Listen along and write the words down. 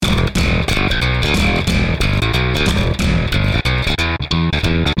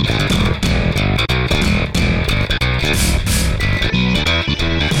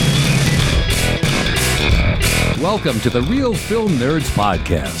Welcome to the Real Film Nerds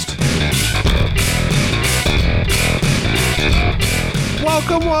Podcast.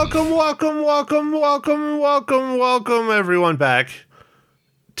 Welcome, everyone, back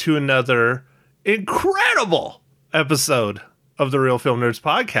to another incredible episode of the Real Film Nerds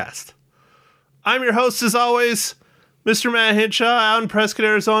Podcast. I'm your host, as always, Mr. Matt Hinshaw, out in Prescott,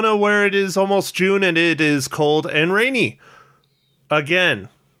 Arizona, where it is almost June and it is cold and rainy again.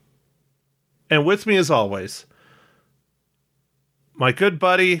 And with me, as always, my good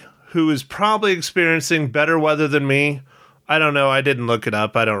buddy, who is probably experiencing better weather than me. I don't know. I didn't look it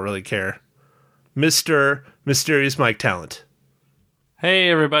up. I don't really care. Mr. Mysterious Mike Talent. Hey,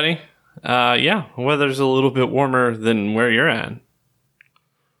 everybody. Weather's a little bit warmer than where you're at.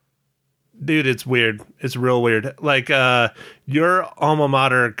 Dude, it's weird. It's real weird. Like, your alma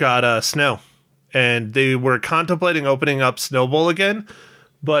mater got snow, and they were contemplating opening up Snow Bowl again,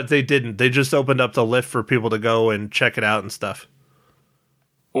 but they didn't. They just opened up the lift for people to go and check it out and stuff.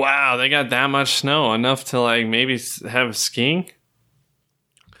 Wow, they got that much snow, enough to like maybe have skiing?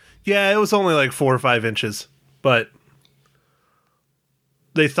 Yeah, it was only like 4 or 5 inches, but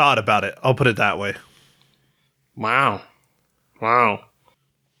they thought about it. I'll put it that way. Wow.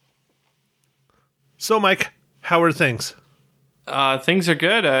 So, Mike, how are things? Things are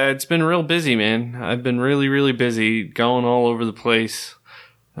good. It's been real busy, man. I've been really, really busy, going all over the place,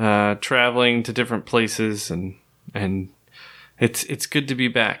 traveling to different places, and it's good to be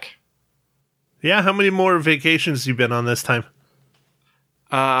back. Yeah, how many more vacations you been on this time?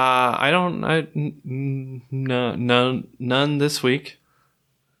 None this week.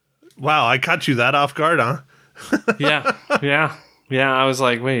 Wow, I caught you that off guard, huh? Yeah. I was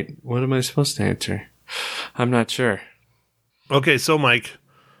like, wait, what am I supposed to answer? I'm not sure. Okay, so Mike,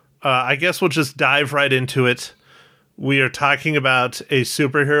 I guess we'll just dive right into it. We are talking about a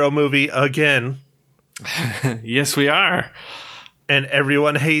superhero movie again. Yes, we are. And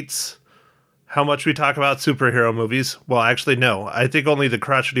everyone hates how much we talk about superhero movies. Well, actually, no. I think only the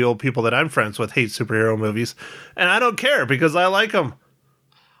crotchety old people that I'm friends with hate superhero movies. And I don't care because I like them.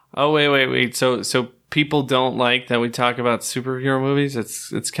 Oh, wait. So people don't like that we talk about superhero movies?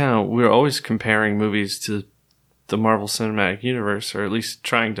 It's kind of, we're always comparing movies to the Marvel Cinematic Universe, or at least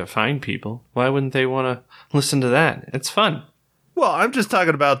trying to find people. Why wouldn't they want to listen to that? It's fun. Well, I'm just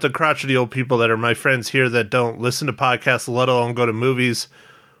talking about the crotchety old people that are my friends here that don't listen to podcasts, let alone go to movies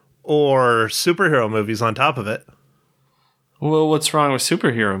or superhero movies on top of it. Well, what's wrong with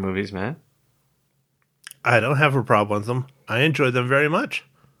superhero movies, man? I don't have a problem with them. I enjoy them very much.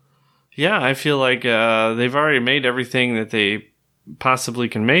 Yeah, I feel like they've already made everything that they possibly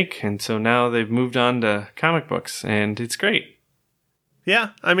can make, and so now they've moved on to comic books, and it's great. Yeah,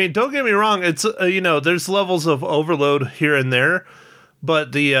 I mean, don't get me wrong. It's, there's levels of overload here and there,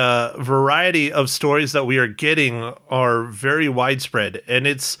 but the variety of stories that we are getting are very widespread. And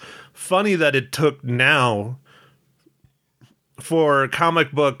it's funny that it took now for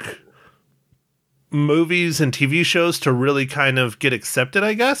comic book movies and TV shows to really kind of get accepted,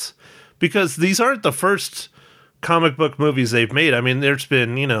 I guess, because these aren't the first comic book movies they've made. I mean, there's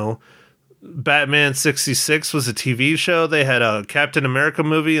been, Batman 66 was a TV show. They had a Captain America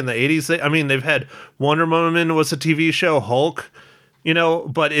movie in the 80s. They've had Wonder Woman was a TV show, Hulk,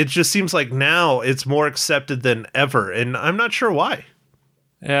 but it just seems like now it's more accepted than ever. And I'm not sure why.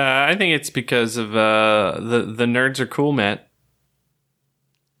 Yeah, I think it's because of the nerds are cool, Matt.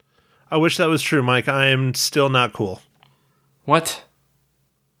 I wish that was true, Mike. I am still not cool. What?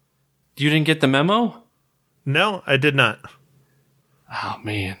 You didn't get the memo? No, I did not. Oh,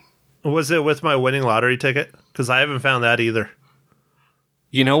 man. Was it with my winning lottery ticket? Because I haven't found that either.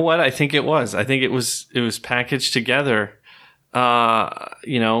 You know what? I think it was. I think it was packaged together.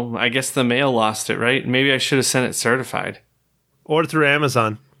 I guess the mail lost it, right? Maybe I should have sent it certified. Or through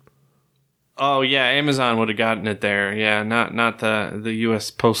Amazon. Oh, yeah, Amazon would have gotten it there. Yeah, not the U.S.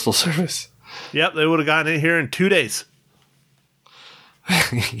 Postal Service. Yep, they would have gotten it here in 2 days.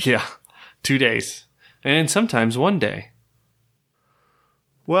 Yeah, 2 days. And sometimes 1 day.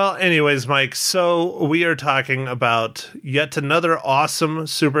 Well, anyways, Mike, so we are talking about yet another awesome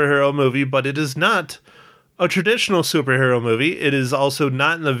superhero movie, but it is not a traditional superhero movie. It is also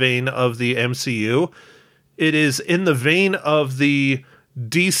not in the vein of the MCU. It is in the vein of the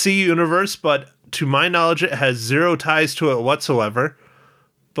DC universe, but to my knowledge, it has zero ties to it whatsoever.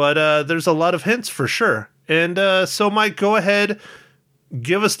 But there's a lot of hints for sure. And so, Mike, go ahead,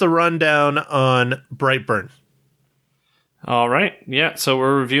 give us the rundown on Brightburn. All right. Yeah, so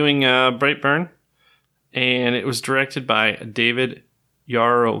we're reviewing Brightburn, and it was directed by David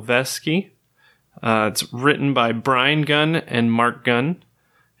Yarovesky. It's written by Brian Gunn and Mark Gunn,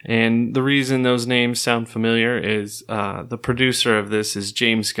 And the reason those names sound familiar is the producer of this is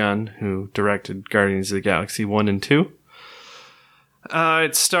James Gunn, who directed Guardians of the Galaxy 1 and 2.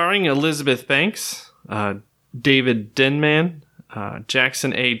 It's starring Elizabeth Banks, David Denman,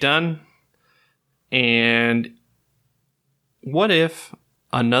 Jackson A. Dunn, and what if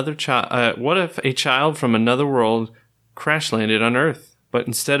a child from another world crash landed on Earth, but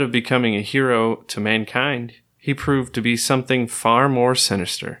instead of becoming a hero to mankind, he proved to be something far more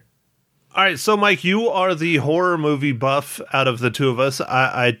sinister. All right, so Mike, you are the horror movie buff out of the two of us.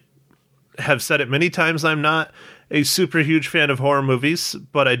 I have said it many times. I'm not a super huge fan of horror movies,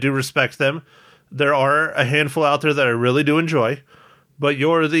 but I do respect them. There are a handful out there that I really do enjoy, but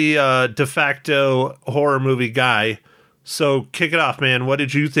you're the de facto horror movie guy. So kick it off, man. What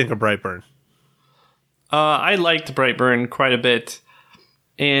did you think of Brightburn? I liked Brightburn quite a bit,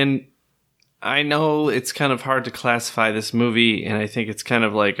 and I know it's kind of hard to classify this movie, and I think it's kind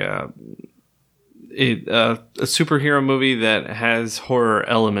of like a superhero movie that has horror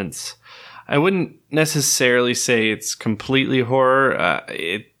elements. I wouldn't necessarily say it's completely horror.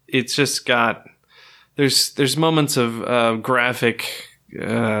 It's just got there's moments of graphic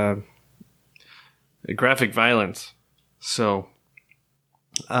violence. So,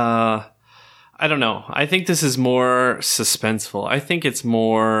 I don't know. I think this is more suspenseful. I think it's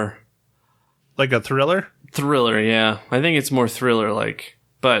more like a thriller? Thriller, yeah. I think it's more thriller-like.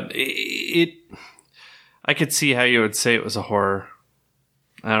 But I could see how you would say it was a horror.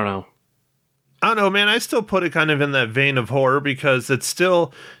 I don't know, man. I still put it kind of in that vein of horror because it's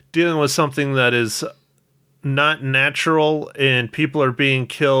still dealing with something that is not natural and people are being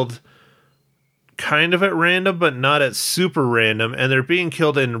killed kind of at random, but not at super random. And they're being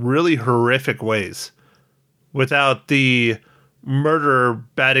killed in really horrific ways without the murderer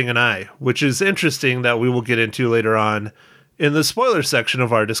batting an eye, which is interesting that we will get into later on in the spoiler section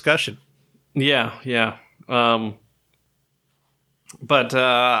of our discussion. Yeah. But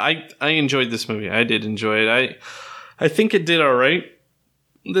I enjoyed this movie. I did enjoy it. I think it did all right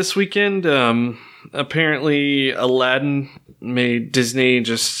this weekend. Apparently, Aladdin made Disney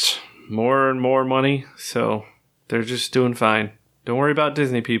just more and more money, so they're just doing fine. Don't worry about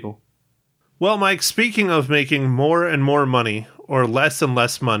Disney, people. Well, Mike, speaking of making more and more money, or less and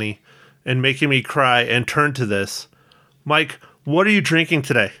less money, and making me cry and turn to this, Mike, what are you drinking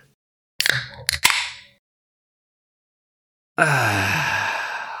today?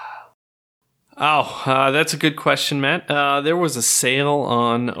 That's a good question, Matt. There was a sale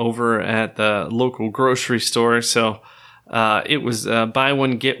on over at the local grocery store, so it was buy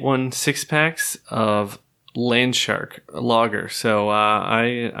one get one 6-packs of Landshark lager. So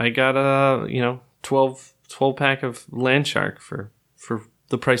I got a 12 pack of Landshark for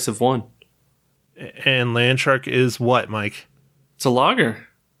the price of one. And Landshark is what, Mike? It's a lager.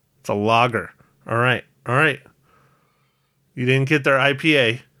 It's a lager. All right. You didn't get their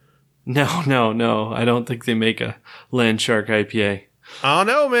IPA. No. I don't think they make a Landshark IPA. I don't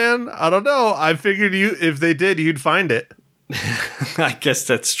know, man. I don't know. I figured if they did, you'd find it. I guess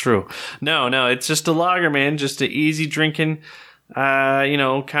that's true. No, it's just a lager, man. Just an easy drinking,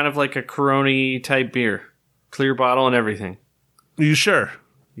 kind of like a Corona type beer. Clear bottle and everything. You sure?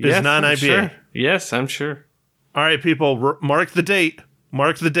 Yes, it's not an IPA. Sure. Yes, I'm sure. All right, people, mark the date.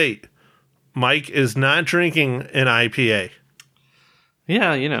 Mike is not drinking an IPA.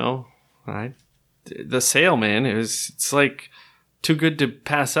 Yeah, the sale, man, it's like too good to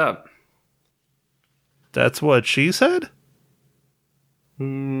pass up. That's what she said?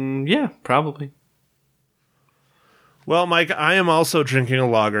 Yeah, probably. Well, Mike, I am also drinking a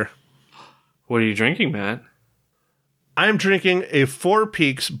lager. What are you drinking, Matt? I'm drinking a Four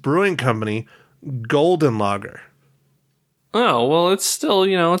Peaks Brewing Company Golden Lager. Oh, well, it's still,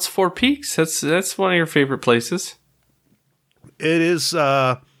 it's Four Peaks. That's one of your favorite places. It is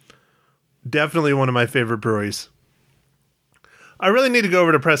definitely one of my favorite breweries. I really need to go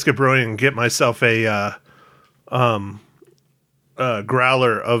over to Prescott Brewing and get myself a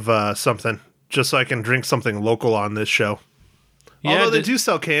growler of something, just so I can drink something local on this show. Yeah, although they do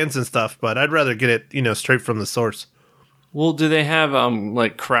sell cans and stuff, but I'd rather get it, straight from the source. Well, do they have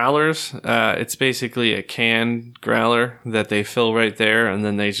like growlers? It's basically a canned growler that they fill right there, and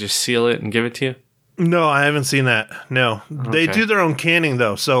then they just seal it and give it to you. No, I haven't seen that. No, Okay. They do their own canning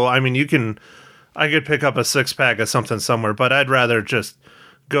though, so I mean, I could pick up a 6-pack of something somewhere, but I'd rather just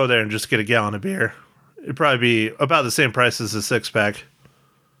go there and just get a gallon of beer. It'd probably be about the same price as a 6-pack.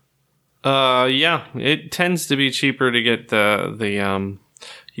 Yeah, it tends to be cheaper to get the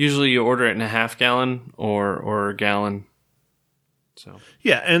usually you order it in a half gallon or a gallon. So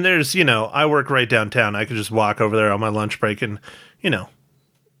yeah, and there's I work right downtown. I could just walk over there on my lunch break and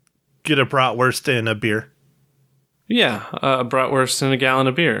get a bratwurst and a beer. Yeah, a bratwurst and a gallon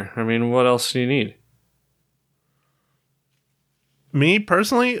of beer. I mean, what else do you need? Me,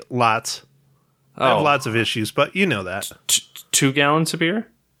 personally, lots. I have lots of issues, but you know that. 2 gallons of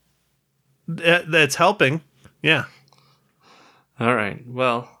beer? That's helping. Yeah. All right.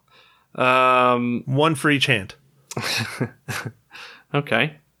 Well, one for each hand.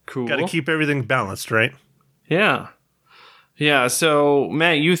 Okay. Cool. Got to keep everything balanced, right? Yeah. Yeah. So,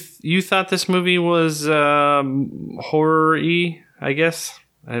 Matt, you thought this movie was horror-y, I guess.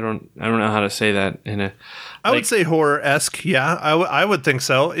 I don't know how to say that in a. I would say horror-esque. Yeah, I would think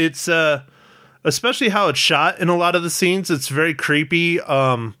so. It's especially how it's shot in a lot of the scenes. It's very creepy.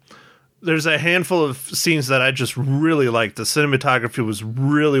 There's a handful of scenes that I just really liked. The cinematography was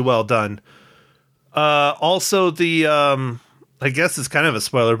really well done. Also, the I guess it's kind of a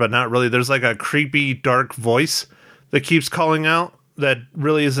spoiler, but not really. There's like a creepy, dark voice that keeps calling out that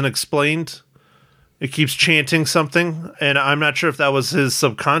really isn't explained. It keeps chanting something, and I'm not sure if that was his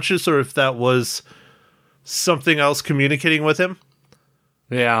subconscious or if that was something else communicating with him.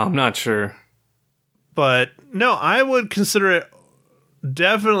 Yeah, I'm not sure. But no, I would consider it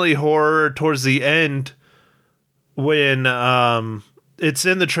definitely horror towards the end when it's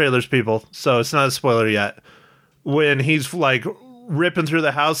in the trailers, people, so it's not a spoiler yet. When he's like ripping through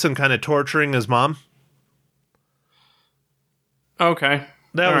the house and kind of torturing his mom. Okay.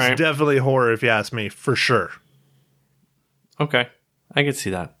 That was definitely horror, if you ask me, for sure. Okay. I could see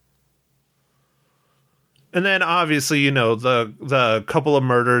that. And then obviously, you know, the couple of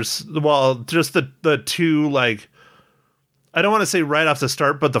murders, well, just the two, like, I don't want to say right off the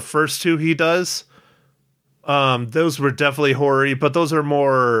start, but the first two he does, those were definitely horror-y, but those are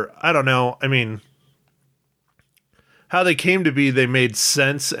more, I don't know, I mean, how they came to be, they made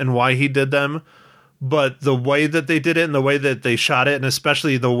sense and why he did them, but the way that they did it and the way that they shot it, and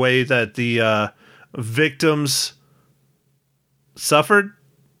especially the way that the victims suffered.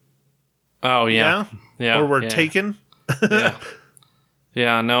 Oh, yeah. Yeah. Or were taken. Yeah.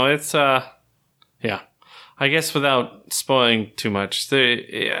 Yeah, no, it's, yeah. I guess without spoiling too much,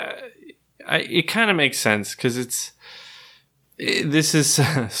 it kind of makes sense because this is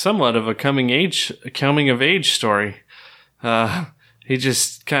somewhat of a coming of age story. He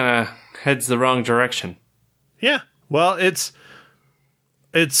just kind of heads the wrong direction. Yeah. Well, it's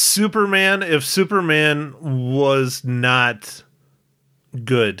Superman if Superman was not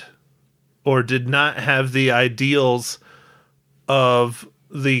good or did not have the ideals of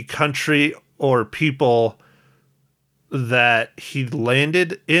the country or people that he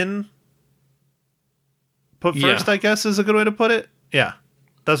landed in. Put first, I guess, is a good way to put it. Yeah.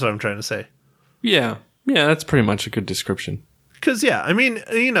 That's what I'm trying to say. Yeah. Yeah, that's pretty much a good description. Because, yeah, I mean,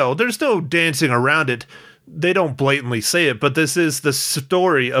 you know, there's no dancing around it. They don't blatantly say it, but this is the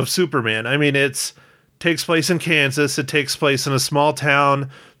story of Superman. I mean, takes place in Kansas. It takes place in a small town.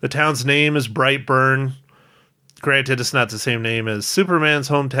 The town's name is Brightburn. Granted, it's not the same name as Superman's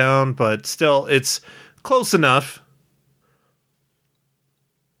hometown, but still, it's close enough.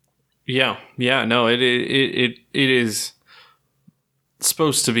 Yeah, no, it is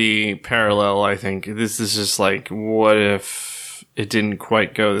supposed to be parallel. I think this is just like, what if it didn't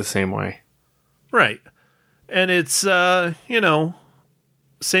quite go the same way? Right, and it's you know,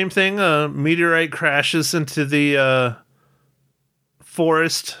 same thing. A meteorite crashes into the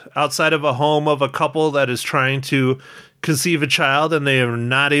forest outside of a home of a couple that is trying to conceive a child, and they are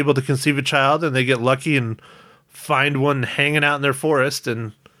not able to conceive a child, and they get lucky and find one hanging out in their forest,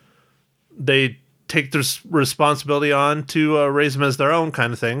 and they take their responsibility on to raise them as their own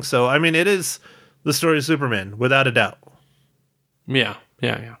kind of thing. So, I mean, it is the story of Superman, without a doubt. Yeah.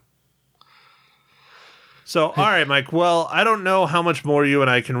 So, all right, Mike. Well, I don't know how much more you and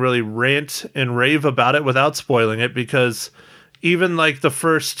I can really rant and rave about it without spoiling it, because even like the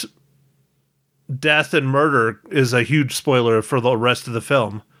first death and murder is a huge spoiler for the rest of the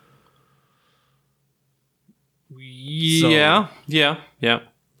film. Yeah.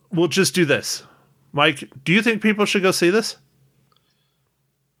 We'll just do this. Mike, do you think people should go see this?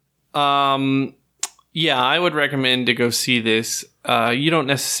 Yeah, I would recommend to go see this. You don't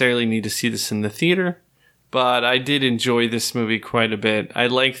necessarily need to see this in the theater, but I did enjoy this movie quite a bit. I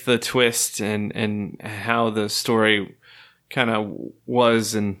like the twist and how the story kind of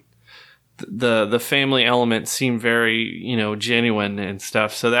was, and the family element seemed very, you know, genuine and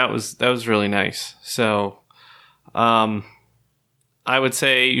stuff. So that was really nice. So, I would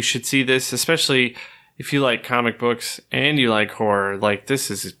say you should see this, especially if you like comic books and you like horror. Like,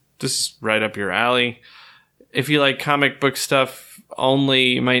 this is right up your alley. If you like comic book stuff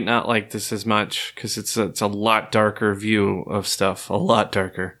only, you might not like this as much because it's a lot darker view of stuff, a lot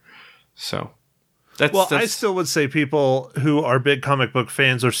darker. So I still would say people who are big comic book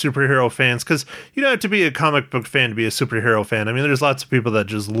fans or superhero fans, because you don't have to be a comic book fan to be a superhero fan. I mean, there's lots of people that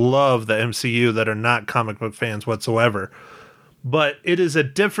just love the MCU that are not comic book fans whatsoever. But it is a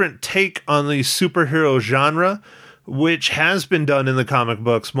different take on the superhero genre, which has been done in the comic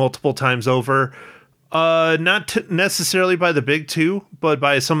books multiple times over. Not necessarily by the big two, but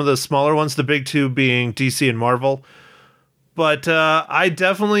by some of the smaller ones, the big two being DC and Marvel. But I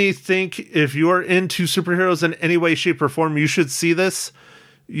definitely think if you're into superheroes in any way, shape, or form, you should see this.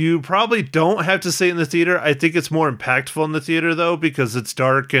 You probably don't have to see it in the theater. I think it's more impactful in the theater, though, because it's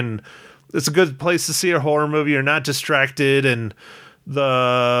dark and it's a good place to see a horror movie. You're not distracted, and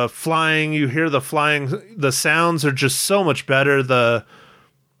the flying, you hear the flying, the sounds are just so much better.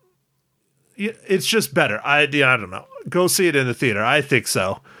 It's just better. I don't know. Go see it in the theater. I think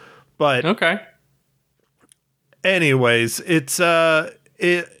so. But okay. Anyways, it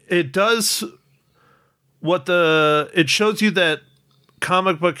does what it shows you that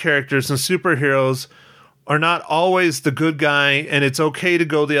comic book characters and superheroes are not always the good guy, and it's okay to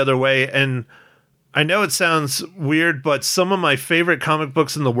go the other way. And I know it sounds weird, but some of my favorite comic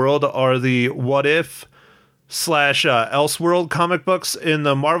books in the world are the What If / Elseworld comic books. In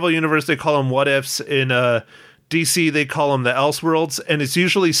the Marvel universe, they call them What Ifs. In DC, they call them the Elseworlds, and it's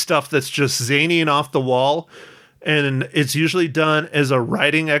usually stuff that's just zany and off the wall. And it's usually done as a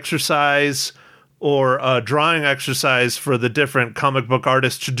writing exercise or a drawing exercise for the different comic book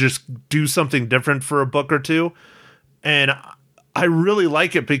artists to just do something different for a book or two. And I really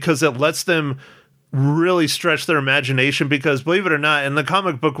like it because it lets them really stretch their imagination, because believe it or not, in the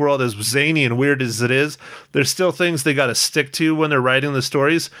comic book world, as zany and weird as it is, there's still things they got to stick to when they're writing the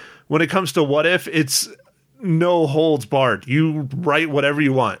stories. When it comes to What If, it's no holds barred. You write whatever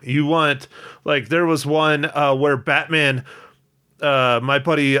you want. You want, like, there was one where Batman, my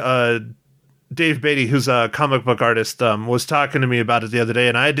buddy Dave Beatty, who's a comic book artist, was talking to me about it the other day,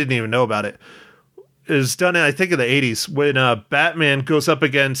 and I didn't even know about it. It was done, I think, in the 80s, when Batman goes up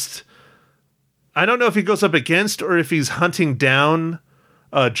against, I don't know if he goes up against or if he's hunting down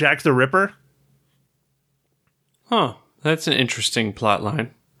Jack the Ripper. Huh. That's an interesting plot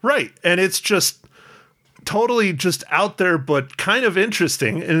line. Right. And it's just totally just out there, but kind of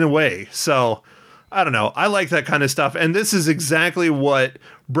interesting in a way. So I don't know. I like that kind of stuff. And this is exactly what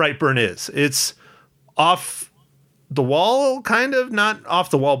Brightburn is. It's off the wall, kind of. Not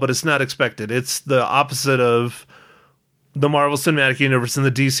off the wall, but it's not expected. It's the opposite of the Marvel Cinematic Universe and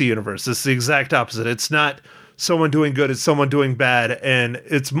the DC Universe. It's the exact opposite. It's not someone doing good. It's someone doing bad. And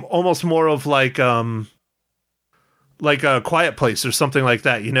it's almost more of like a Quiet Place or something like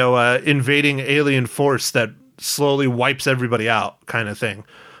that, invading alien force that slowly wipes everybody out kind of thing.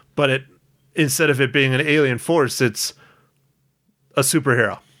 But instead of it being an alien force, it's a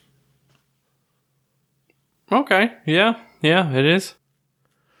superhero. Okay. Yeah, it is.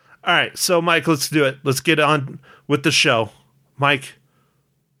 All right. So, Mike, let's do it. Let's get on with the show. Mike,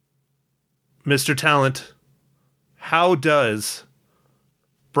 Mr. Talent, how does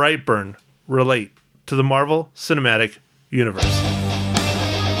Brightburn relate to the Marvel Cinematic Universe?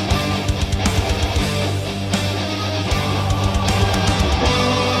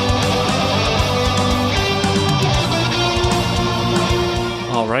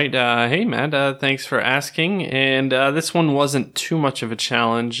 All right. Hey, Matt. Thanks for asking. And this one wasn't too much of a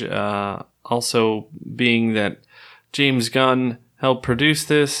challenge. Also, being that James Gunn helped produce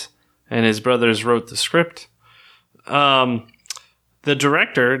this and his brothers wrote the script. The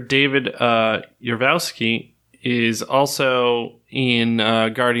director, David Yervowski, is also in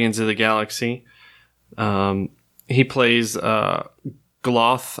Guardians of the Galaxy. He plays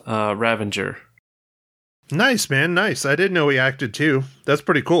Gloth Ravager. Nice, man. Nice. I didn't know he acted too. That's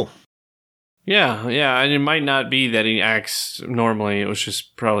pretty cool. Yeah. And it might not be that he acts normally. It was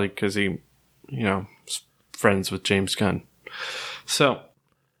just probably because he, is friends with James Gunn. So.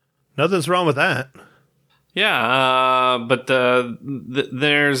 Nothing's wrong with that. Yeah, but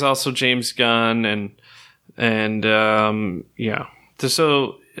there's also James Gunn and yeah.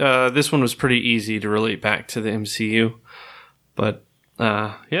 So this one was pretty easy to relate back to the MCU, but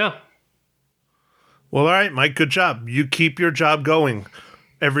yeah. Well, all right, Mike. Good job. You keep your job going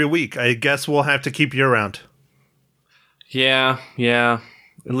every week. I guess we'll have to keep you around. Yeah. At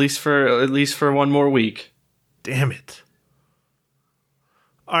least for one more week. Damn it.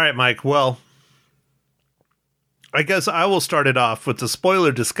 All right, Mike. Well, I guess I will start it off with the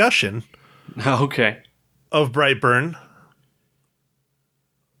spoiler discussion. Okay. Of Brightburn.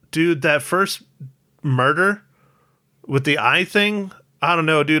 Dude, that first murder with the eye thing, I don't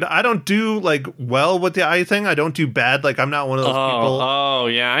know, dude. I don't do like well with the eye thing. I don't do bad. Like I'm not one of those people. Oh,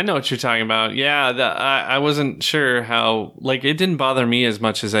 yeah, I know what you're talking about. Yeah, I wasn't sure how. Like, it didn't bother me as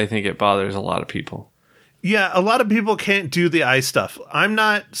much as I think it bothers a lot of people. Yeah, a lot of people can't do the eye stuff. I'm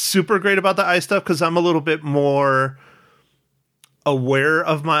not super great about the eye stuff because I'm a little bit more aware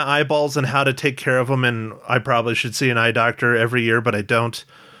of my eyeballs and how to take care of them. And I probably should see an eye doctor every year, but I don't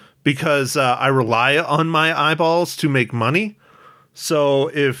because I rely on my eyeballs to make money. So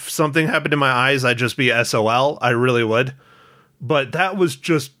if something happened to my eyes, I'd just be SOL. I really would. But that was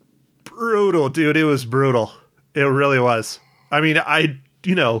just brutal, dude. It was brutal. It really was. I mean,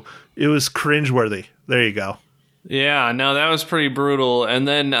 it was cringeworthy. There you go. Yeah, no, that was pretty brutal. And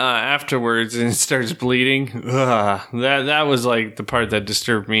then afterwards, and it starts bleeding. Ugh, that was like the part that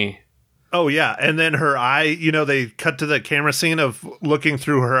disturbed me. Oh, yeah. And then her eye, they cut to the camera scene of looking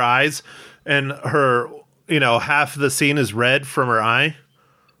through her eyes and her... half the scene is red from her eye.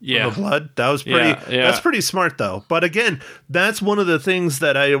 Yeah. From the blood. That was pretty, That's pretty smart though. But again, that's one of the things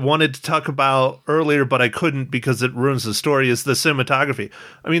that I wanted to talk about earlier, but I couldn't because it ruins the story is the cinematography.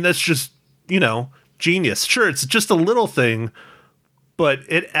 I mean, that's just, genius. Sure. It's just a little thing, but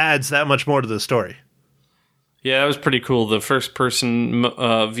it adds that much more to the story. Yeah, that was pretty cool. The first person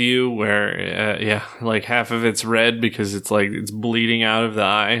view where, like half of it's red because it's like it's bleeding out of the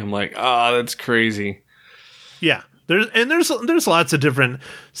eye. I'm like, oh, that's crazy. Yeah, there's lots of different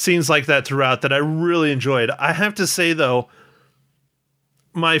scenes like that throughout that I really enjoyed. I have to say though,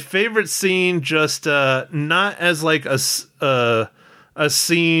 my favorite scene, just not as like a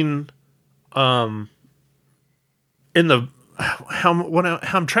scene, in the how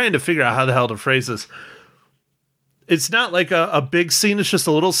I'm trying to figure out how the hell to phrase this. It's not like a big scene; it's just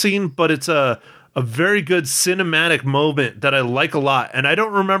a little scene, but it's a very good cinematic moment that I like a lot. And I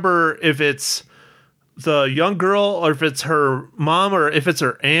don't remember if it's the young girl or if it's her mom or if it's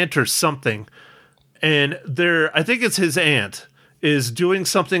her aunt or something. And I think it's his aunt is doing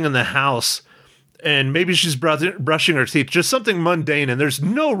something in the house and maybe she's brushing her teeth, just something mundane. And there's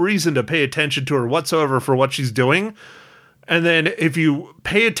no reason to pay attention to her whatsoever for what she's doing. And then if you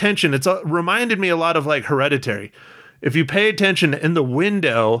pay attention, it's reminded me a lot of like Hereditary. If you pay attention, in the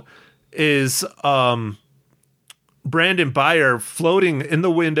window is, Brandon Byer floating in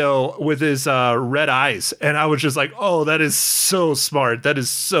the window with his red eyes. And I was just like, oh, that is so smart. That is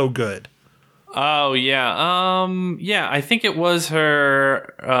so good. Oh, yeah. Yeah, I think it was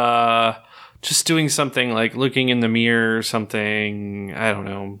her just doing something like looking in the mirror or something. I don't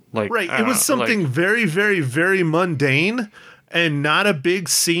know. Right. It was something very, very, very mundane and not a big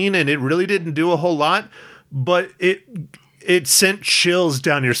scene. And it really didn't do a whole lot. But it sent chills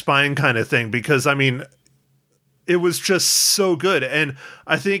down your spine kind of thing. Because, I mean... it was just so good. And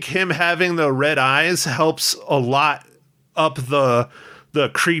I think him having the red eyes helps a lot up the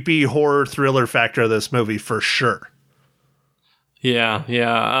creepy horror thriller factor of this movie for sure. Yeah.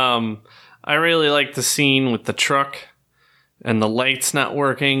 I really like the scene with the truck and the lights not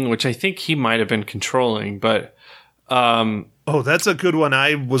working, which I think he might have been controlling, but oh, that's a good one.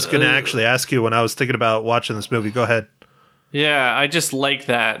 I was going to actually ask you when I was thinking about watching this movie. Go ahead. Yeah, I just like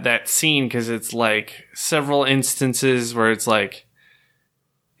that scene because it's like several instances where it's like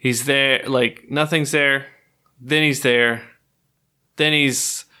he's there, like nothing's there, then he's there, then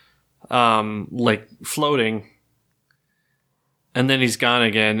he's like floating, and then he's gone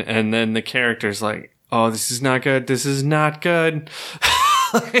again, and then the character's like, "Oh, this is not good. This is not good."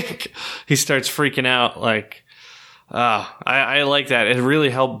 Like he starts freaking out. Like, I like that. It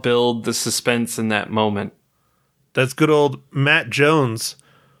really helped build the suspense in that moment. That's good old Matt Jones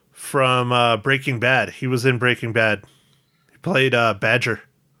from Breaking Bad. He was in Breaking Bad. He played Badger.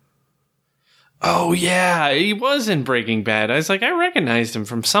 Oh, yeah. He was in Breaking Bad. I was like, I recognized him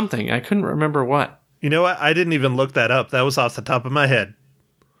from something. I couldn't remember what. You know what? I didn't even look that up. That was off the top of my head.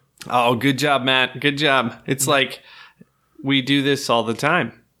 Oh, good job, Matt. Good job. It's like we do this all the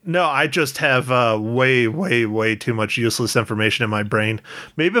time. No, I just have way, way, way too much useless information in my brain.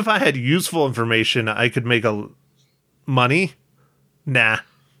 Maybe if I had useful information, I could make money? Nah,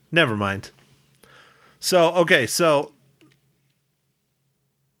 never mind. So, okay, so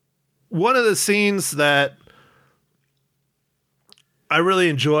one of the scenes that I really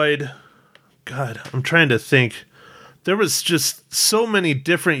enjoyed, God, I'm trying to think. There was just so many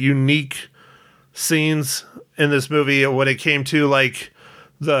different unique scenes in this movie when it came to like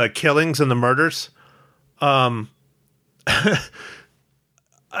the killings and the murders.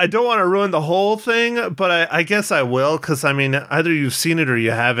 I don't want to ruin the whole thing, but I guess I will, because, I mean, either you've seen it or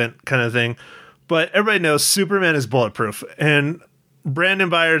you haven't kind of thing. But everybody knows Superman is bulletproof, and Brandon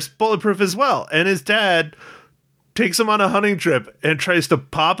Byer's bulletproof as well. And his dad takes him on a hunting trip and tries to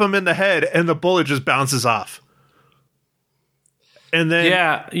pop him in the head, and the bullet just bounces off. And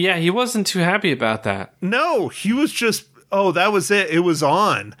then yeah, he wasn't too happy about that. No, he was just, oh, that was it. It was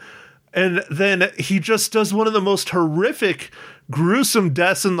on. And then he just does one of the most horrific, gruesome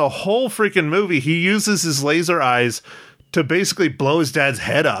deaths in the whole freaking movie. He uses his laser eyes to basically blow his dad's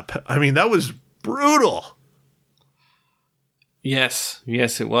head up. I mean, that was brutal. Yes,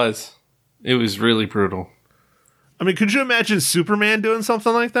 it was. It was really brutal. I mean, could you imagine Superman doing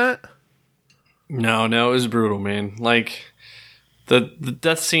something like that? No, it was brutal, man. Like, the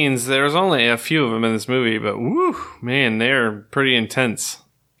death scenes, there's only a few of them in this movie, but woo, man, they're pretty intense.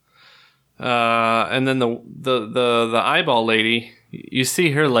 And then the eyeball lady, you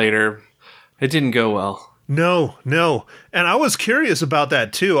see her later. It didn't go well. No. And I was curious about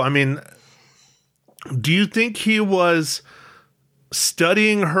that too. I mean, do you think he was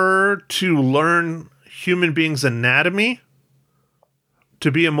studying her to learn human beings' anatomy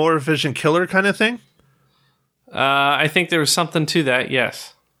to be a more efficient killer kind of thing? I think there was something to that,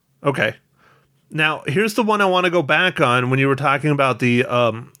 yes. Okay. Now, here's the one I want to go back on when you were talking about the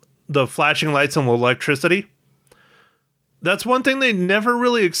flashing lights and electricity. That's one thing they never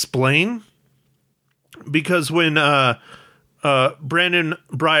really explain, because when Brandon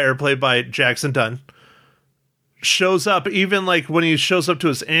Breyer, played by Jackson Dunn, shows up, even like when he shows up to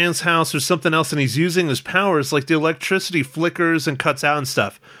his aunt's house or something else and he's using his powers, like the electricity flickers and cuts out and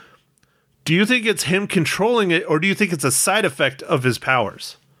stuff. Do you think it's him controlling it, or do you think it's a side effect of his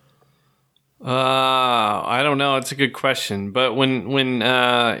powers? I don't know. It's a good question. But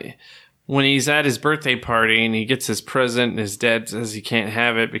when he's at his birthday party and he gets his present and his dad says he can't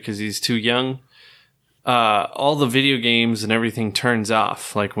have it because he's too young, all the video games and everything turns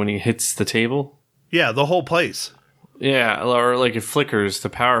off, like when he hits the table. Yeah, the whole place. Yeah, or like it flickers, the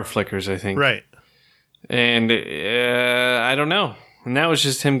power flickers, I think. Right. And I don't know. And that was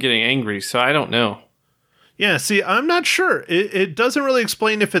just him getting angry, so I don't know. Yeah, see, I'm not sure. It doesn't really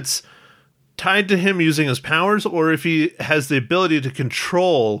explain if it's tied to him using his powers or if he has the ability to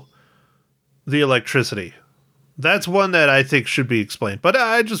control the electricity. That's one that I think should be explained. But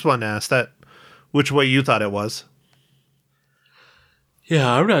I just wanted to ask that, which way you thought it was.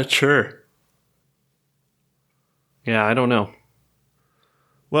 Yeah, I'm not sure. Yeah, I don't know.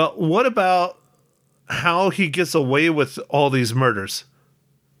 Well, what about how he gets away with all these murders?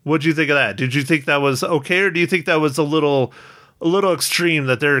 What'd you think of that? Did you think that was okay, or do you think that was a little extreme,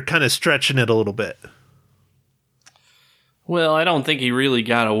 that they're kind of stretching it a little bit? Well, I don't think he really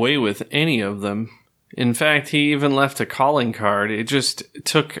got away with any of them. In fact, he even left a calling card. It just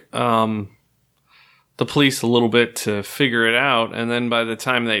took the police a little bit to figure it out, and then by the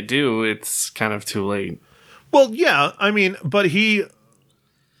time they do, it's kind of too late. Well, yeah, I mean, but he...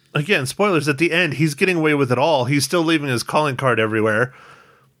 Again, spoilers, at the end, he's getting away with it all. He's still leaving his calling card everywhere.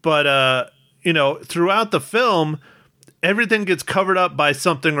 But, throughout the film, everything gets covered up by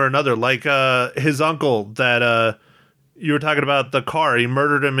something or another. Like his uncle that you were talking about, the car. He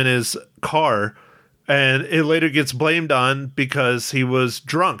murdered him in his car. And it later gets blamed on because he was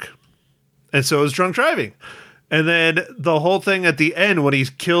drunk. And so it was drunk driving. And then the whole thing at the end, when he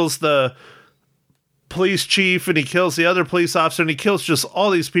kills the police chief and he kills the other police officer and he kills just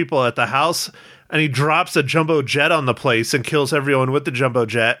all these people at the house, and he drops a jumbo jet on the place and kills everyone with the jumbo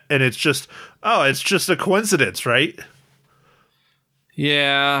jet, and it's just a coincidence, right?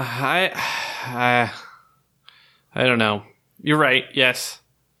 Yeah, I don't know. You're right. Yes,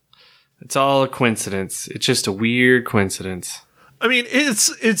 it's all a coincidence. It's just a weird coincidence. I mean,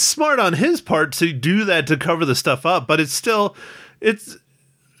 it's smart on his part to do that, to cover the stuff up, but it's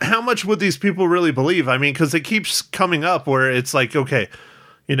how much would these people really believe? I mean, because it keeps coming up where it's like, okay,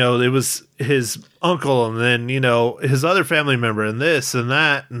 it was his uncle and then, his other family member and this and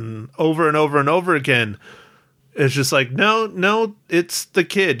that, and over and over again. It's just like, no, it's the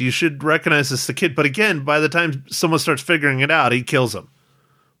kid. You should recognize it's the kid. But again, by the time someone starts figuring it out, he kills him.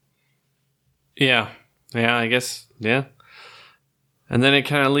 Yeah, I guess, yeah. And then it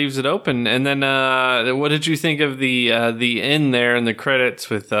kind of leaves it open. And then, what did you think of the end there in the credits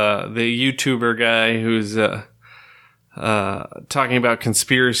with the YouTuber guy who's talking about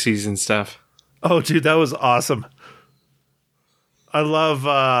conspiracies and stuff? Oh, dude, that was awesome. I love.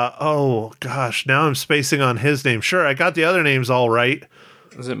 Oh gosh, now I'm spacing on his name. Sure, I got the other names all right.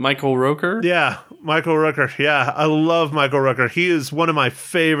 Is it Michael Rooker? Yeah, Michael Rooker. Yeah, I love Michael Rooker. He is one of my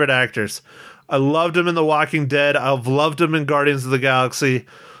favorite actors. I loved him in The Walking Dead. I've loved him in Guardians of the Galaxy.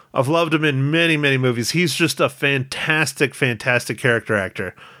 I've loved him in many, many movies. He's just a fantastic, fantastic character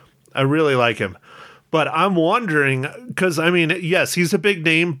actor. I really like him. But I'm wondering, because, I mean, yes, he's a big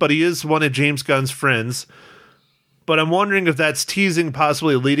name, but he is one of James Gunn's friends. but I'm wondering if that's teasing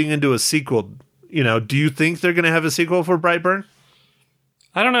possibly leading into a sequel. Do you think they're going to have a sequel for Brightburn?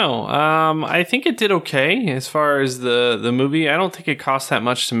 I don't know. I think it did okay as far as the movie. I don't think it cost that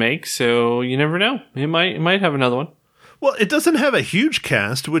much to make, so you never know. It might have another one. Well, it doesn't have a huge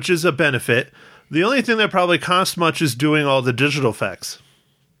cast, which is a benefit. The only thing that probably costs much is doing all the digital effects.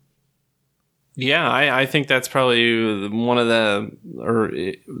 Yeah, I think that's probably one of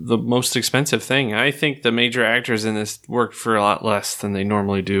the most expensive thing. I think the major actors in this worked for a lot less than they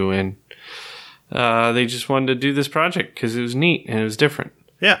normally do, and they just wanted to do this project because it was neat and it was different.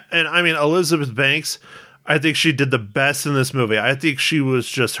 Yeah, and I mean, Elizabeth Banks, I think she did the best in this movie. I think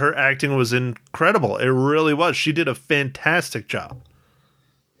her acting was incredible. It really was. She did a fantastic job.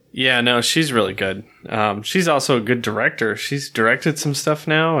 Yeah, no, she's really good. She's also a good director. She's directed some stuff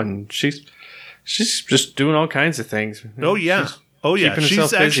now, and she's just doing all kinds of things. Oh, yeah.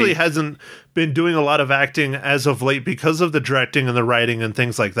 She's actually hasn't been doing a lot of acting as of late because of the directing and the writing and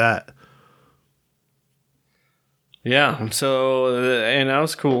things like that. Yeah, so, and that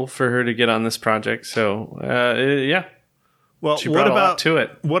was cool for her to get on this project. So, yeah. Well, she brought a lot to it.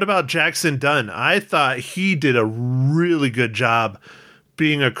 What about Jackson Dunn? I thought he did a really good job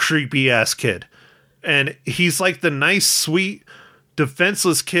being a creepy-ass kid. And he's like the nice, sweet,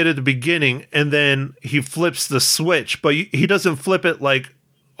 defenseless kid at the beginning, and then he flips the switch. But he doesn't flip it, like,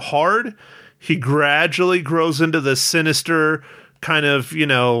 hard. He gradually grows into the sinister kind of,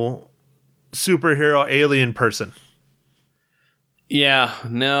 superhero alien person. Yeah,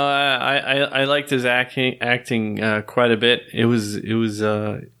 no, I liked his acting quite a bit. It was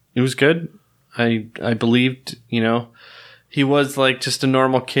good. I believed, he was like just a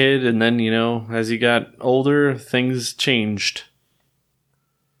normal kid, and then as he got older, things changed.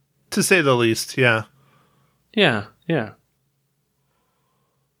 To say the least, yeah. Yeah.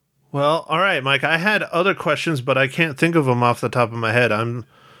 Well, all right, Mike. I had other questions, but I can't think of them off the top of my head. I'm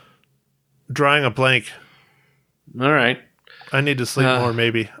drawing a blank. All right. I need to sleep more,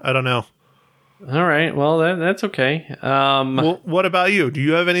 maybe. I don't know. All right. Well, that's okay. Well, what about you? Do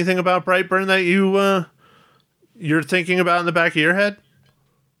you have anything about Brightburn that you're thinking about in the back of your head?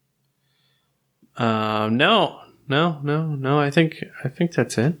 No. I think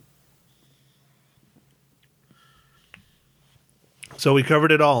that's it. So we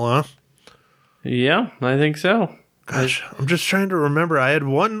covered it all, huh? Yeah, I think so. Gosh, I'm just trying to remember. I had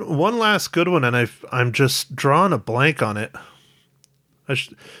one last good one, and I'm just drawing a blank on it.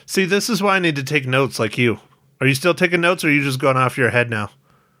 See, this is why I need to take notes like you. Are you still taking notes, or are you just going off your head now?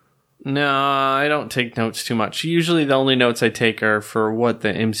 No, I don't take notes too much. Usually the only notes I take are for what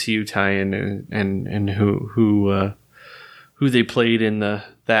the MCU tie-in and who they played in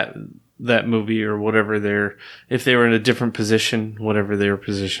that movie or whatever if they were in a different position, whatever their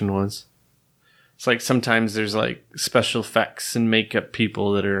position was. It's like sometimes there's like special effects and makeup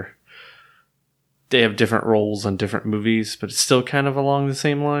people they have different roles on different movies, but it's still kind of along the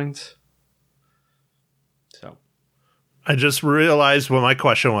same lines. So I just realized what my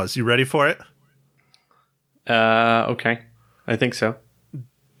question was. You ready for it? Okay. I think so.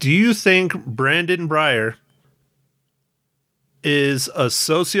 Do you think Brandon Breyer is a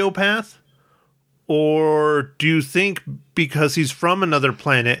sociopath? Or do you think because he's from another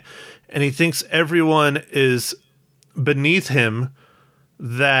planet and he thinks everyone is beneath him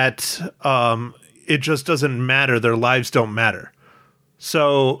that it just doesn't matter, their lives don't matter?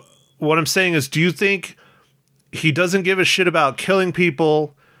 So what I'm saying is, do you think he doesn't give a shit about killing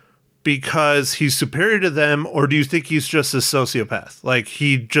people because he's superior to them, or do you think he's just a sociopath? Like,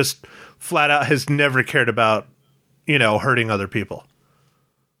 he just flat out has never cared about, hurting other people?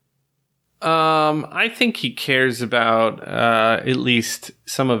 I think he cares about at least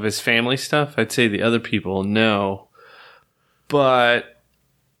some of his family stuff. I'd say the other people, no. But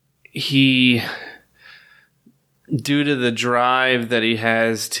he, due to the drive that he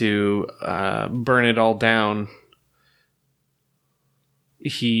has to burn it all down,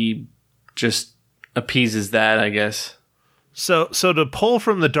 he just appeases that, I guess. So to pull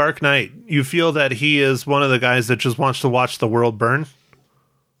from The Dark Knight, you feel that he is one of the guys that just wants to watch the world burn?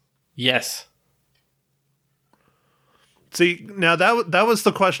 Yes. See, now that was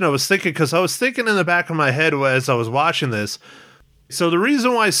the question I was thinking, because I was thinking in the back of my head as I was watching this. So the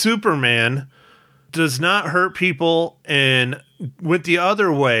reason why Superman does not hurt people and went the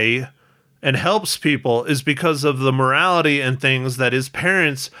other way and helps people is because of the morality and things that his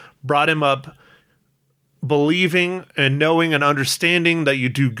parents brought him up believing and knowing and understanding that you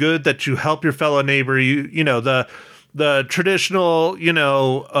do good, that you help your fellow neighbor, the traditional,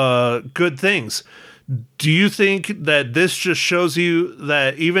 good things. Do you think that this just shows you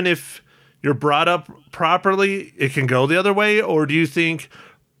that even if you're brought up properly, it can go the other way? Or do you think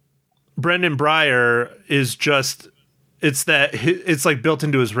Brendan Breyer is just, it's like built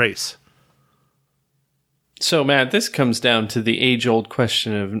into his race? So, Matt, this comes down to the age-old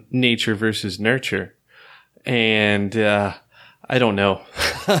question of nature versus nurture. And I don't know.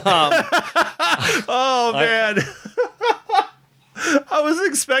 Oh, man. I was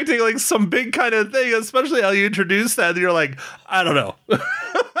expecting like some big kind of thing, especially how you introduced that. And you're like, I don't know.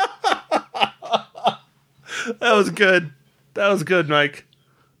 That was good. That was good, Mike.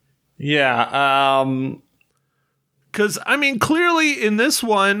 Yeah. Because, I mean, clearly in this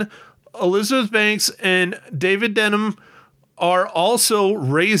one, Elizabeth Banks and David Denham are also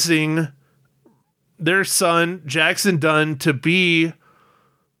raising their son, Jackson Dunn, to be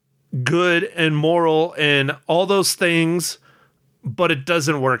good and moral and all those things, but it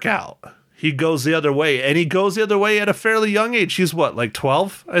doesn't work out. He goes the other way, and he goes the other way at a fairly young age. He's what, like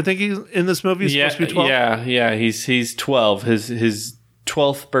 12? I think he's in this movie. He's supposed to be 12. Yeah. He's 12. His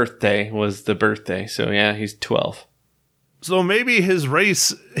 12th birthday was the birthday, so yeah, he's 12. So maybe his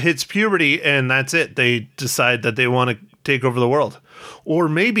race hits puberty, and that's it. They decide that they want to take over the world, or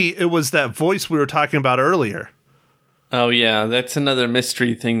maybe it was that voice we were talking about earlier. Oh yeah, that's another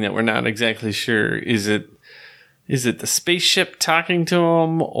mystery thing that we're not exactly sure. Is it the spaceship talking to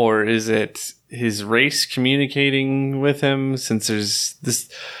him, or is it his race communicating with him? Since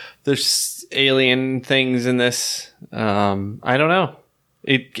there's alien things in this. I don't know.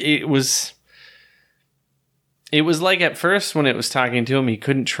 It was like at first when it was talking to him, he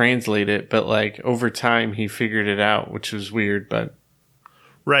couldn't translate it, but like over time he figured it out, which was weird. But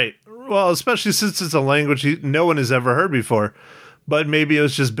right, well, especially since it's a language no one has ever heard before. But maybe it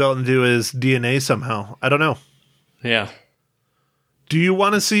was just built into his DNA somehow. I don't know. Yeah. Do you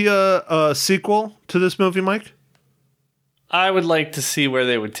want to see a sequel to this movie, Mike? I would like to see where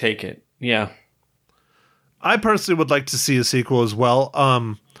they would take it. Yeah. I personally would like to see a sequel as well.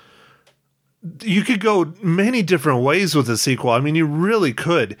 You could go many different ways with a sequel. I mean, you really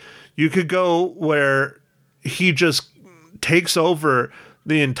could. You could go where he just takes over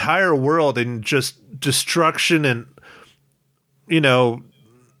the entire world and just destruction and,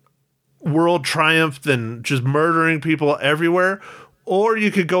 world triumph and just murdering people everywhere. Or you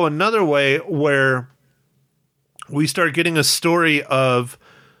could go another way where we start getting a story of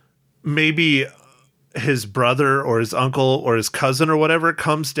maybe his brother or his uncle or his cousin or whatever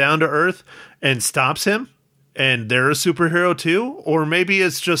comes down to Earth and stops him, and they're a superhero too. Or maybe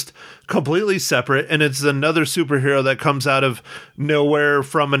it's just completely separate and it's another superhero that comes out of nowhere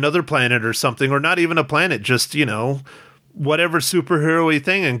from another planet or something, or not even a planet, just, whatever superhero-y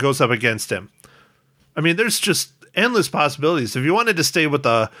thing, and goes up against him. I mean, there's just endless possibilities. If you wanted to stay with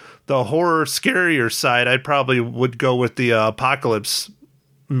the horror, scarier side, I probably would go with the apocalypse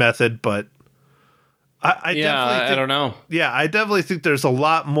method, but I don't know. Yeah, I definitely think there's a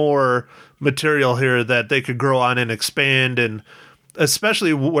lot more material here that they could grow on and expand, and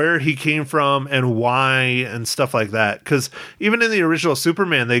especially where he came from and why and stuff like that. Because even in the original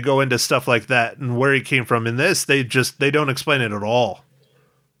Superman, they go into stuff like that and where he came from. In this, they don't explain it at all.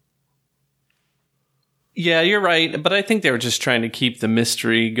 Yeah, you're right. But I think they were just trying to keep the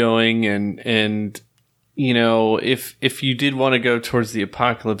mystery going, and if you did want to go towards the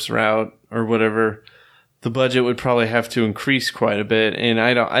apocalypse route or whatever, the budget would probably have to increase quite a bit. And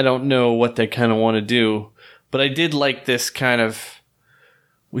I don't know what they kind of want to do. But I did like this kind of,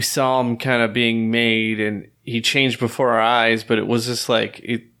 we saw him kind of being made, and he changed before our eyes, but it was just like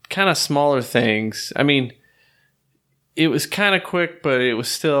kind of smaller things. I mean, it was kind of quick, but it was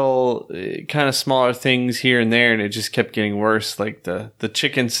still kind of smaller things here and there, and it just kept getting worse, like the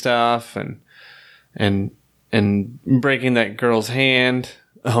chicken stuff and breaking that girl's hand.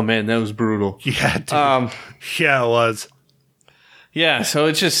 Oh man, that was brutal. Yeah, dude. Yeah, it was. Yeah, so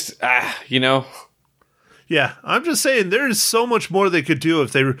it's just Yeah, I'm just saying there's so much more they could do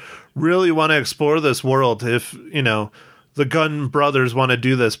if they really want to explore this world. If, the Gunn brothers want to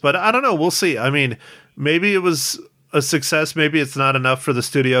do this. But I don't know. We'll see. I mean, maybe it was a success. Maybe it's not enough for the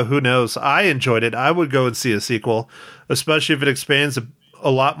studio. Who knows? I enjoyed it. I would go and see a sequel, especially if it expands a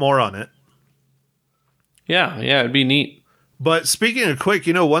lot more on it. Yeah, it'd be neat. But speaking of quick,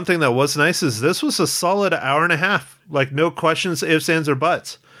 one thing that was nice is this was a solid hour and a half. Like, no questions, ifs, ands, or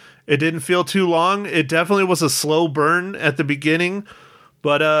buts. It didn't feel too long. It definitely was a slow burn at the beginning,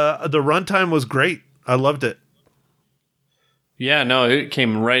 but the runtime was great. I loved it. Yeah, no, it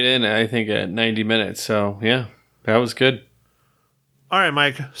came right in, I think, at 90 minutes. So, yeah, that was good. All right,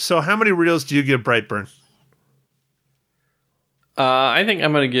 Mike. So how many reels do you give Brightburn? I think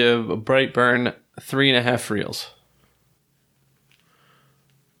I'm going to give Brightburn 3.5 reels.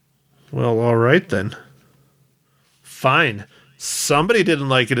 Well, all right then. Fine. Somebody didn't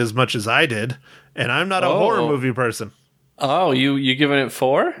like it as much as I did, and I'm not a horror movie person. Oh, you giving it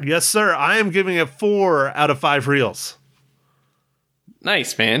 4? Yes, sir. I am giving it 4 out of 5 reels.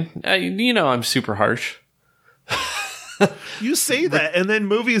 Nice, man. I'm super harsh. You say that, and then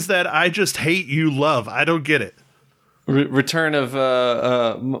movies that I just hate, you love. I don't get it. Return of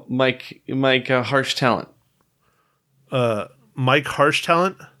Mike Harsh Talent. Mike Harsh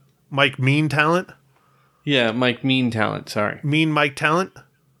Talent? Mike Mean Talent? Yeah, Mike Mean Talent. Sorry, Mean Mike Talent.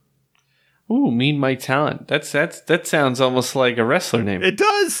 Ooh, Mean Mike Talent. That sounds almost like a wrestler name. It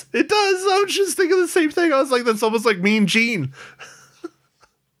does. It does. I was just thinking the same thing. I was like, that's almost like Mean Gene.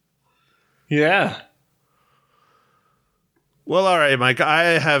 Yeah. Well, all right, Mike. I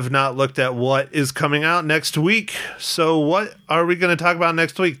have not looked at what is coming out next week. So what are we going to talk about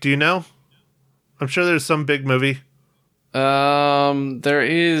next week? Do you know? I'm sure there's some big movie. There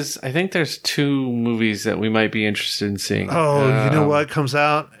is. I think there's 2 movies that we might be interested in seeing. Oh, you know what comes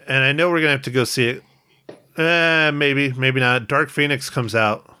out? And I know we're going to have to go see it. Maybe not. Dark Phoenix comes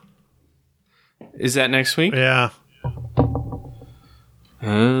out. Is that next week? Yeah.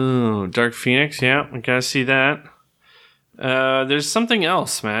 Oh, Dark Phoenix. Yeah, I gotta see that. There's something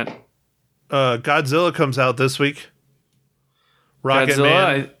else, Matt. Godzilla comes out this week. Rocket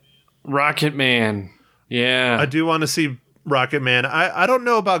Man. Yeah. I do want to see Rocket Man. I don't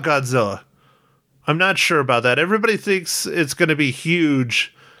know about Godzilla. I'm not sure about that. Everybody thinks it's going to be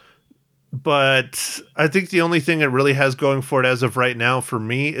huge, but I think the only thing it really has going for it as of right now for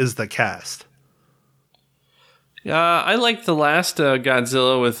me is the cast. I liked the last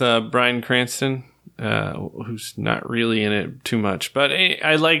Godzilla with Bryan Cranston, who's not really in it too much, but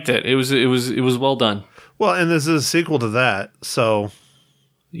I liked it. It was well done. Well, and this is a sequel to that, so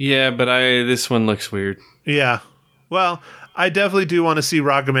yeah. But this one looks weird. Yeah. Well, I definitely do want to see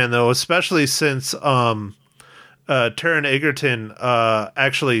Rocket Man though, especially since Taron Egerton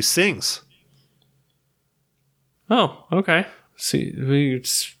actually sings. Oh, okay.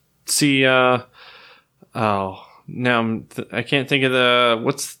 Now I can't think of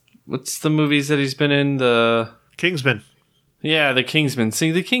what's the movies that he's been in. The Kingsman. Yeah, the Kingsman.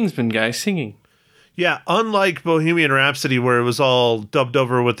 See the Kingsman guy singing. Yeah, unlike Bohemian Rhapsody, where it was all dubbed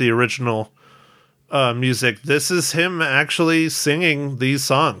over with the original music, this is him actually singing these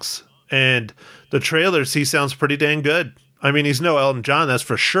songs. And the trailers, he sounds pretty dang good. I mean, he's no Elton John, that's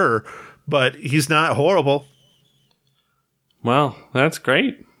for sure, but he's not horrible. Well, that's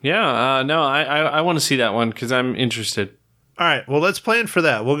great. Yeah, no, I want to see that one because I'm interested. All right, well, let's plan for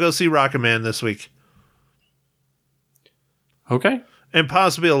that. We'll go see Rocket Man this week. Okay. And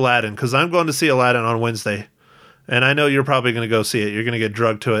possibly Aladdin, because I'm going to see Aladdin on Wednesday. And I know you're probably going to go see it. You're going to get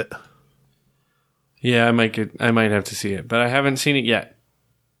drugged to it. Yeah, I might have to see it, but I haven't seen it yet.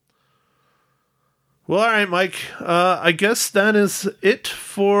 Well, all right, Mike. I guess that is it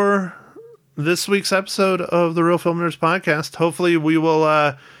for this week's episode of the Real Film Nerds podcast. Hopefully we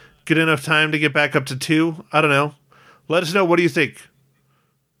will get enough time to get back up to 2. I don't know. Let us know. What do you think?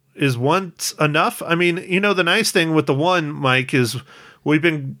 Is 1 enough? I mean, the nice thing with the 1, Mike, is we've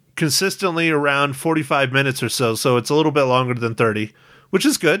been consistently around 45 minutes or so, so it's a little bit longer than 30, which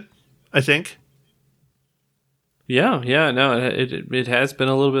is good, I think. Yeah, no, it has been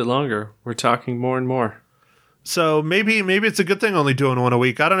a little bit longer. We're talking more and more. So maybe it's a good thing only doing 1 a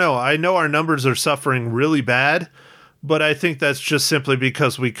week. I don't know. I know our numbers are suffering really bad, but I think that's just simply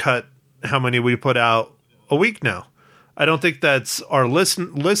because we cut how many we put out a week now. I don't think that's our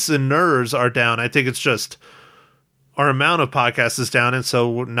listeners are down. I think it's just our amount of podcasts is down, and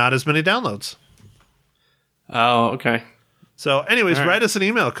so not as many downloads. Oh, okay. So anyways, right. Write us an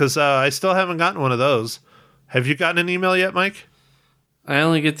email because I still haven't gotten one of those. Have you gotten an email yet, Mike? I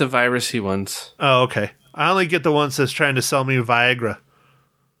only get the virusy ones. Oh, okay. I only get the ones that's trying to sell me Viagra.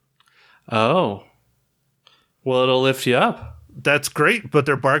 Oh. Well, it'll lift you up. That's great, but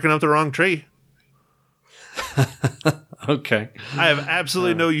they're barking up the wrong tree. Okay. I have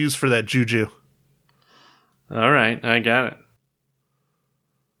absolutely no use for that juju. All right, I got it.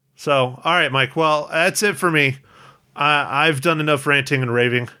 So, all right, Mike. Well, that's it for me. I've done enough ranting and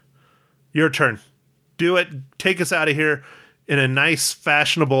raving. Your turn. Do it. Take us out of here in a nice,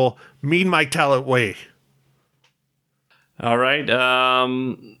 fashionable, Mean Mike Talent way. All right.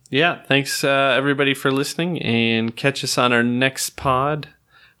 Yeah, thanks everybody for listening, and catch us on our next pod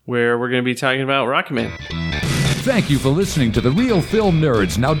where we're going to be talking about Rocket Man. Thank you for listening to The Real Film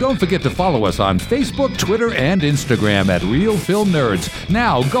Nerds. Now don't forget to follow us on Facebook, Twitter, and Instagram at Real Film Nerds.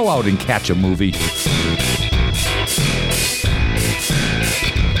 Now go out and catch a movie.